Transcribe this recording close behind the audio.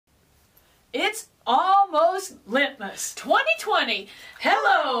It's almost Lentmas 2020.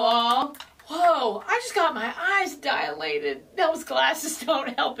 Hello all. Whoa, I just got my eyes dilated. Those glasses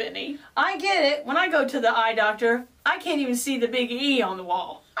don't help any. I get it. When I go to the eye doctor, I can't even see the big E on the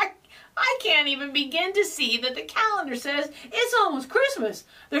wall. I can't even begin to see that the calendar says it's almost Christmas.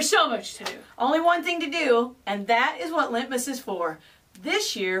 There's so much to do. Only one thing to do, and that is what Lentmas is for.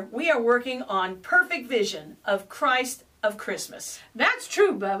 This year, we are working on perfect vision of Christ of Christmas. That's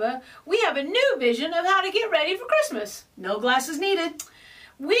true, Bubba. We have a new vision of how to get ready for Christmas. No glasses needed.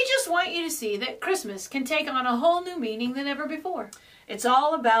 We just want you to see that Christmas can take on a whole new meaning than ever before. It's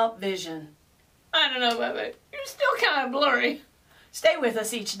all about vision. I don't know, Bubba. You're still kind of blurry. Stay with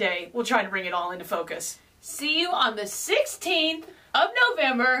us each day. We'll try to bring it all into focus. See you on the 16th of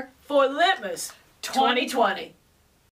November for Lentmas 2020.